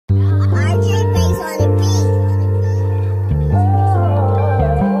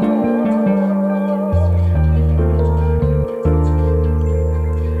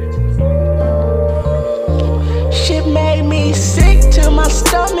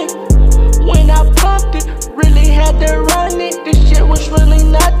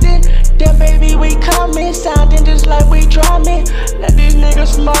draw me. Let these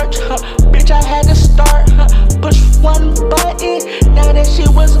niggas march, bitch, I had to start, push one button, now that shit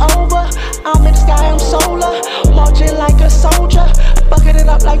was over. I'm in the sky, I'm solar, marching like a soldier, bucket it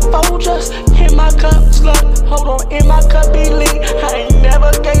up like Folgers. In my cup, slut, hold on, in my cup be lean. I ain't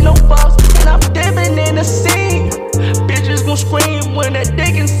never gave no fucks, and I'm dipping in the scene. Bitches gon' scream when that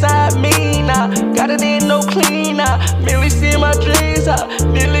dick inside me. Nah, got it in no clean. Nah, merely see my dreams.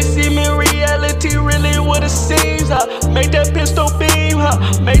 Merely see me reality, really what it seems. Make that pistol beam.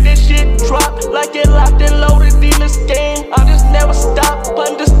 Make that shit drop like it locked and loaded demons game. I just never stop.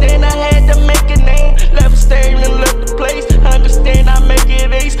 Understand I had to make a name. Left stage and left the place. Understand I make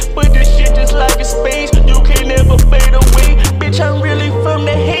it ace, but this shit just like a space. You can't never fade away. Bitch, I'm really from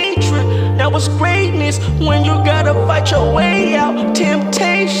the hatred. Now what's greatness when you gotta fight your way out?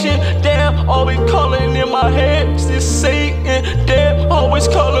 Temptation, damn, always calling in my head, it's Satan. Damn, always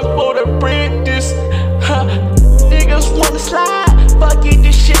calling for the bread. This, niggas wanna slide, fuck it,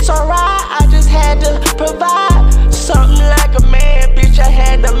 this shit's alright. I just had to provide something like a man, bitch, I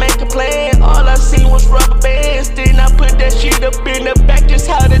had to make a plan. All I seen was rubber bands, then I put that shit up in the back, this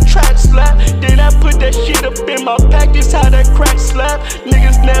how the track slap. Then I put that shit up in my pack, this how that crack slap.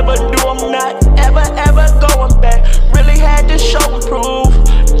 Niggas never do, I'm not ever going back. Really had to show and prove.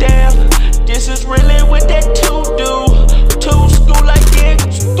 Damn, this is really what that two do. Two school like in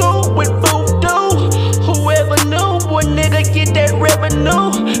school with voodoo. Whoever knew, boy, nigga get that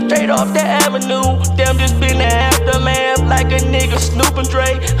revenue straight off the avenue. Damn, this been the aftermath like a nigga Snoop and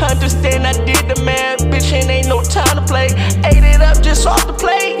Dre. Understand I did the math, bitch, and ain't no time to play. Ate it up just off the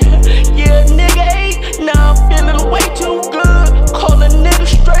plate. Yeah, nigga ate, now I'm feeling way too good. Call a nigga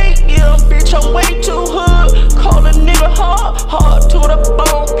straight, yeah, bitch, I'm way too hood. Call a nigga hard to the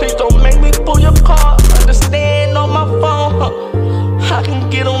bone. Please don't make me pull your car. Understand on my phone, I can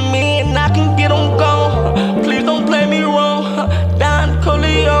get on me and I can get on gone. Please don't play me wrong, Don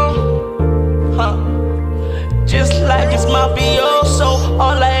Corleone. Just like it's mafioso,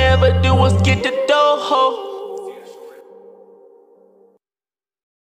 all I ever do was get the dough.